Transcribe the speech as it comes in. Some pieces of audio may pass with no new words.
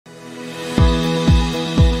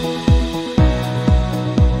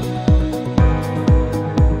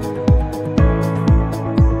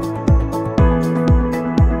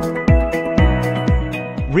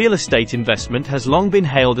real estate investment has long been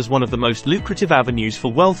hailed as one of the most lucrative avenues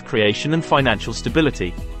for wealth creation and financial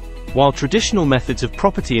stability. While traditional methods of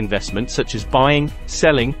property investment such as buying,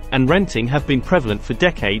 selling, and renting have been prevalent for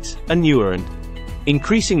decades, a newer and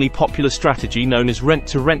increasingly popular strategy known as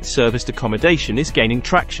rent-to-rent serviced accommodation is gaining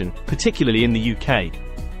traction, particularly in the UK.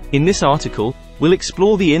 In this article, we'll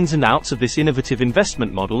explore the ins and outs of this innovative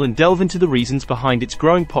investment model and delve into the reasons behind its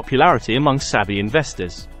growing popularity among savvy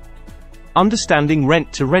investors. Understanding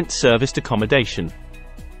rent-to-rent serviced accommodation.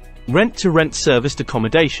 Rent-to-rent serviced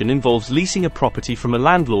accommodation involves leasing a property from a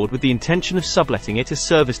landlord with the intention of subletting it as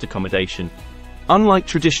serviced accommodation. Unlike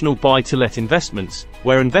traditional buy-to-let investments,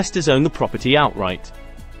 where investors own the property outright,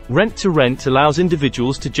 rent-to-rent allows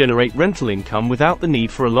individuals to generate rental income without the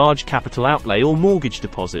need for a large capital outlay or mortgage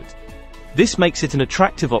deposit. This makes it an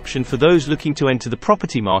attractive option for those looking to enter the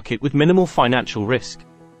property market with minimal financial risk.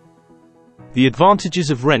 The advantages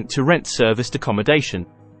of rent-to-rent serviced accommodation.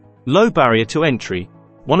 Low barrier to entry.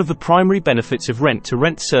 One of the primary benefits of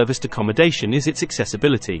rent-to-rent serviced accommodation is its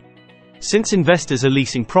accessibility. Since investors are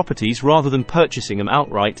leasing properties rather than purchasing them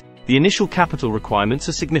outright, the initial capital requirements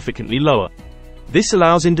are significantly lower. This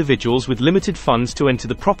allows individuals with limited funds to enter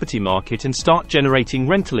the property market and start generating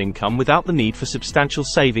rental income without the need for substantial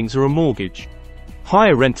savings or a mortgage.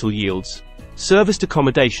 Higher rental yields. Serviced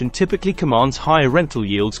accommodation typically commands higher rental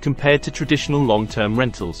yields compared to traditional long-term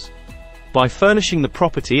rentals. By furnishing the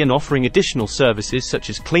property and offering additional services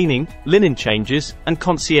such as cleaning, linen changes, and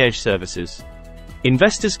concierge services,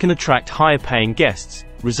 investors can attract higher-paying guests,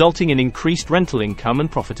 resulting in increased rental income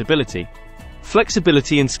and profitability.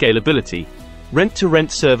 Flexibility and scalability.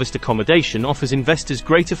 Rent-to-rent serviced accommodation offers investors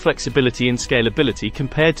greater flexibility and scalability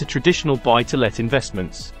compared to traditional buy-to-let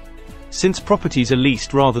investments. Since properties are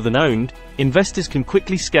leased rather than owned, investors can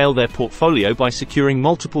quickly scale their portfolio by securing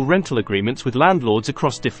multiple rental agreements with landlords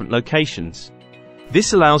across different locations.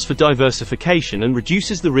 This allows for diversification and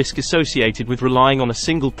reduces the risk associated with relying on a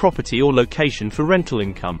single property or location for rental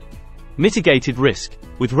income. Mitigated risk.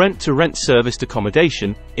 With rent-to-rent serviced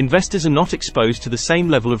accommodation, investors are not exposed to the same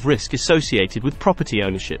level of risk associated with property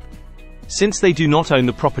ownership. Since they do not own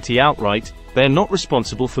the property outright, they are not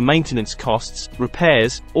responsible for maintenance costs,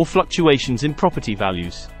 repairs, or fluctuations in property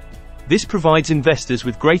values. This provides investors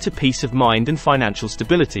with greater peace of mind and financial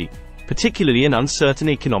stability, particularly in uncertain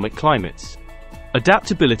economic climates.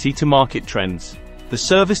 Adaptability to market trends. The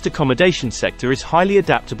serviced accommodation sector is highly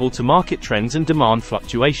adaptable to market trends and demand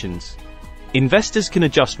fluctuations. Investors can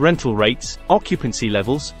adjust rental rates, occupancy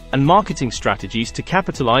levels, and marketing strategies to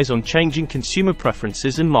capitalize on changing consumer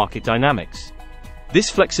preferences and market dynamics. This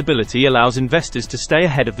flexibility allows investors to stay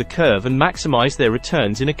ahead of the curve and maximize their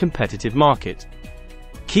returns in a competitive market.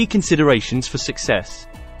 Key considerations for success.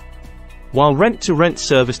 While rent-to-rent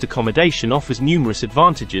serviced accommodation offers numerous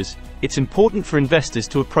advantages, it's important for investors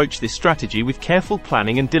to approach this strategy with careful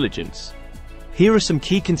planning and diligence. Here are some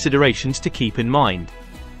key considerations to keep in mind.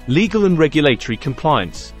 Legal and regulatory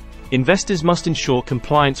compliance. Investors must ensure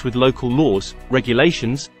compliance with local laws,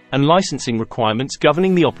 regulations, and licensing requirements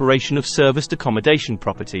governing the operation of serviced accommodation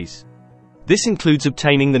properties. This includes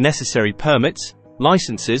obtaining the necessary permits,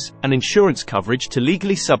 licenses, and insurance coverage to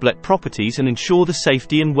legally sublet properties and ensure the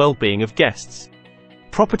safety and well-being of guests.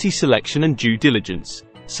 Property selection and due diligence.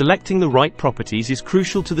 Selecting the right properties is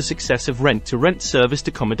crucial to the success of rent-to-rent serviced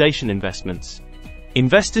accommodation investments.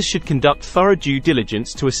 Investors should conduct thorough due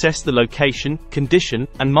diligence to assess the location, condition,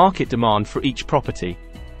 and market demand for each property.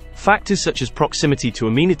 Factors such as proximity to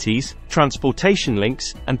amenities, transportation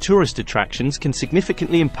links, and tourist attractions can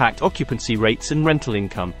significantly impact occupancy rates and rental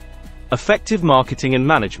income. Effective marketing and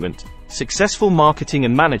management. Successful marketing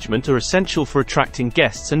and management are essential for attracting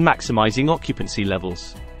guests and maximizing occupancy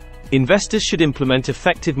levels. Investors should implement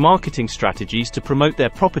effective marketing strategies to promote their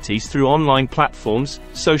properties through online platforms,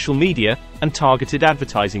 social media, and targeted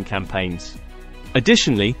advertising campaigns.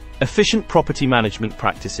 Additionally, efficient property management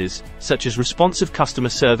practices, such as responsive customer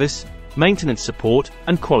service, maintenance support,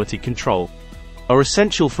 and quality control, are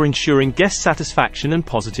essential for ensuring guest satisfaction and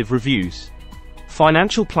positive reviews.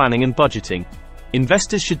 Financial planning and budgeting.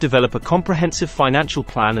 Investors should develop a comprehensive financial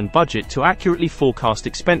plan and budget to accurately forecast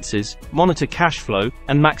expenses, monitor cash flow,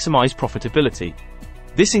 and maximize profitability.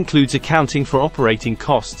 This includes accounting for operating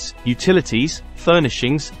costs, utilities,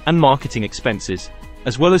 furnishings, and marketing expenses,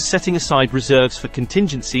 as well as setting aside reserves for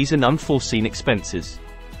contingencies and unforeseen expenses.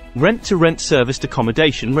 Rent-to-rent serviced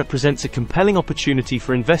accommodation represents a compelling opportunity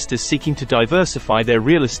for investors seeking to diversify their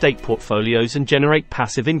real estate portfolios and generate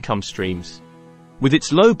passive income streams. With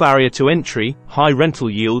its low barrier to entry, high rental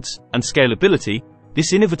yields, and scalability,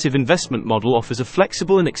 this innovative investment model offers a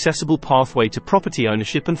flexible and accessible pathway to property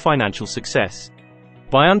ownership and financial success.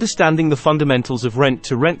 By understanding the fundamentals of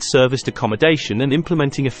rent-to-rent serviced accommodation and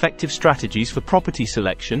implementing effective strategies for property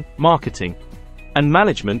selection, marketing, and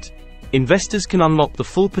management, investors can unlock the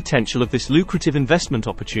full potential of this lucrative investment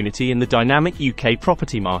opportunity in the dynamic UK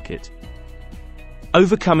property market.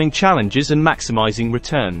 Overcoming challenges and maximizing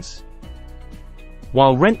returns.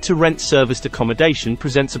 While rent-to-rent serviced accommodation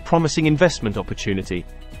presents a promising investment opportunity,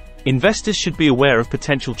 investors should be aware of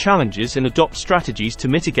potential challenges and adopt strategies to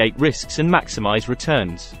mitigate risks and maximize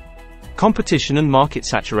returns. Competition and market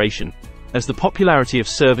saturation. As the popularity of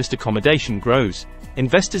serviced accommodation grows,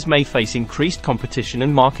 investors may face increased competition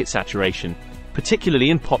and market saturation,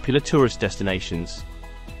 particularly in popular tourist destinations.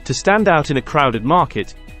 To stand out in a crowded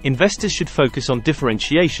market, investors should focus on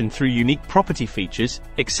differentiation through unique property features,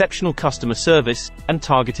 exceptional customer service, and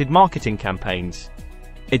targeted marketing campaigns.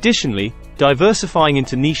 Additionally, diversifying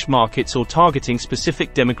into niche markets or targeting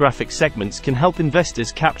specific demographic segments can help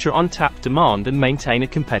investors capture untapped demand and maintain a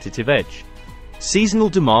competitive edge. Seasonal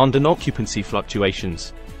demand and occupancy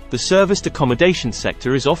fluctuations. The serviced accommodation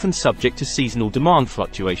sector is often subject to seasonal demand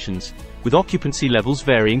fluctuations, with occupancy levels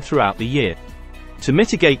varying throughout the year. To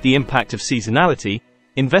mitigate the impact of seasonality,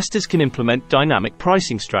 investors can implement dynamic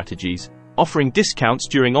pricing strategies, offering discounts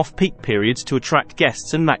during off-peak periods to attract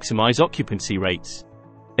guests and maximize occupancy rates.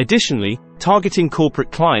 Additionally, targeting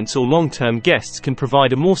corporate clients or long-term guests can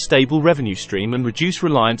provide a more stable revenue stream and reduce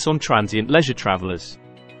reliance on transient leisure travelers.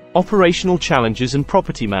 Operational challenges and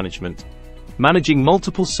property management. Managing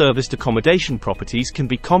multiple serviced accommodation properties can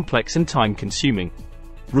be complex and time-consuming,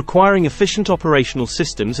 requiring efficient operational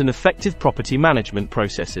systems and effective property management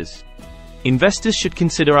processes. Investors should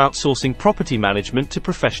consider outsourcing property management to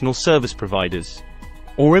professional service providers,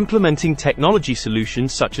 or implementing technology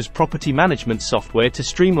solutions such as property management software to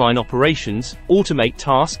streamline operations, automate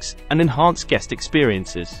tasks, and enhance guest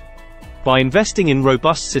experiences. By investing in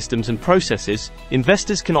robust systems and processes,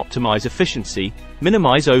 investors can optimize efficiency,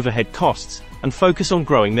 minimize overhead costs, and focus on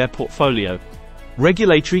growing their portfolio.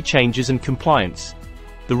 Regulatory changes and compliance.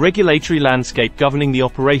 The regulatory landscape governing the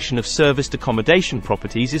operation of serviced accommodation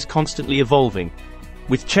properties is constantly evolving,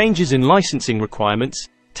 with changes in licensing requirements,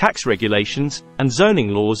 tax regulations, and zoning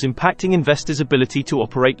laws impacting investors' ability to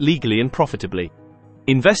operate legally and profitably.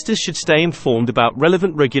 Investors should stay informed about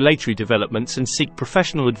relevant regulatory developments and seek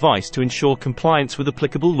professional advice to ensure compliance with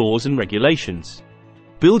applicable laws and regulations.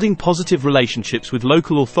 Building positive relationships with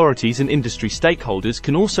local authorities and industry stakeholders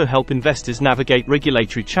can also help investors navigate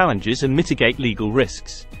regulatory challenges and mitigate legal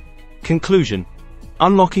risks. Conclusion: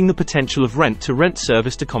 unlocking the potential of rent-to-rent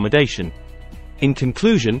serviced accommodation. In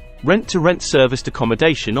conclusion, rent-to-rent serviced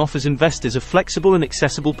accommodation offers investors a flexible and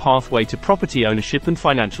accessible pathway to property ownership and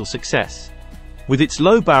financial success. With its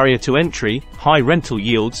low barrier to entry, high rental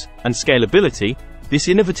yields, and scalability, this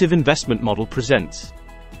innovative investment model presents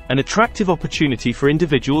an attractive opportunity for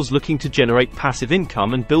individuals looking to generate passive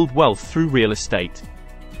income and build wealth through real estate.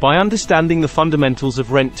 By understanding the fundamentals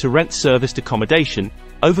of rent-to-rent serviced accommodation,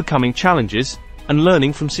 overcoming challenges, and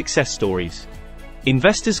learning from success stories,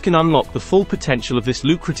 investors can unlock the full potential of this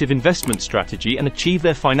lucrative investment strategy and achieve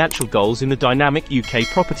their financial goals in the dynamic UK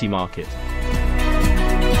property market.